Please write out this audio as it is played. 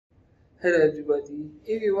Hello everybody.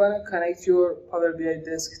 If you want to connect your Power BI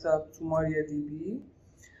desktop to Mariadb,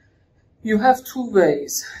 you have two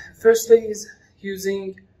ways. First way is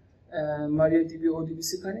using Mariadb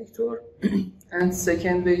ODBC connector, and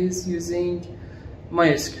second way is using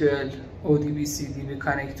MySQL ODBC DB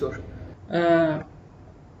connector.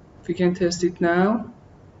 We can test it now.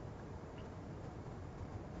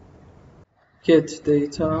 Get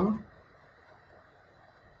data.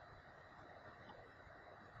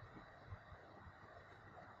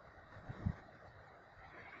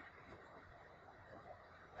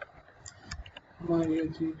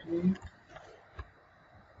 Mariadb.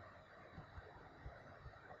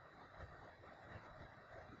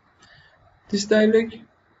 This dialog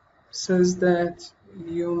says that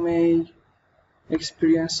you may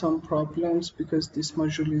experience some problems because this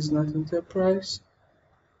module is not enterprise.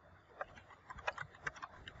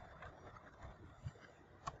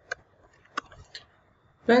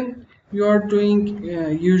 When you are doing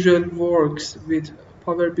usual works with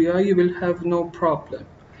Power BI, you will have no problem.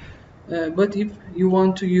 But if you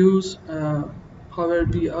want to use Power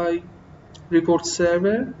BI report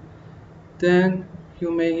server, then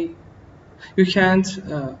you can't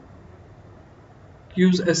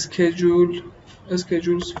use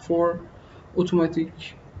schedules for automatic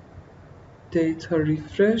data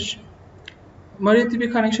refresh.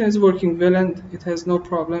 Mariadb connection is working well and it has no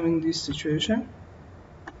problem in this situation.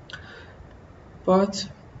 But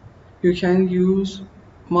you can use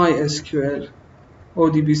MySQL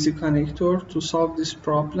ODBC connector to solve this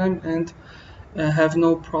problem and have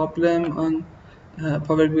no problem on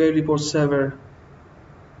Power BI report server.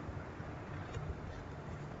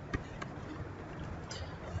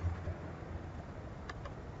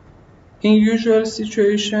 In normal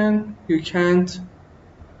situation, you can't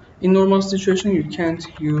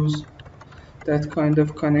use that kind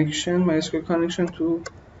of connection, MySQL connection, to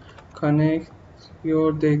connect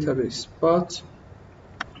your database. But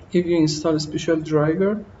if you install a special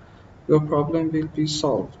driver, your problem will be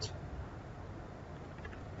solved.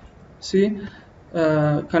 See,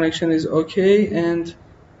 connection is okay, and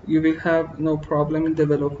you will have no problem in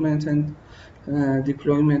development and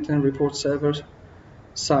deployment and report server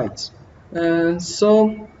sites.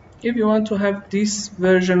 So if you want to have this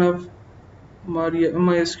version of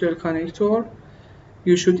MySQL connector,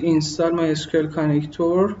 you should install MySQL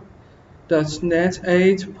connector.net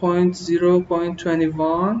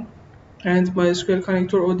 8.0.21 and MySQL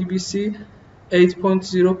connector ODBC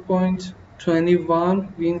 8.0.21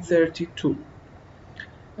 Win32.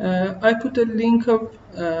 I put a link of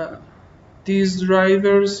these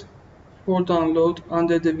drivers for download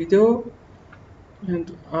under the video,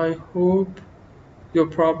 and I hope your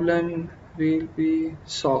problem will be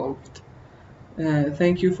solved.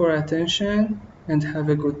 Thank you for attention and have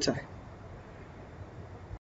a good time.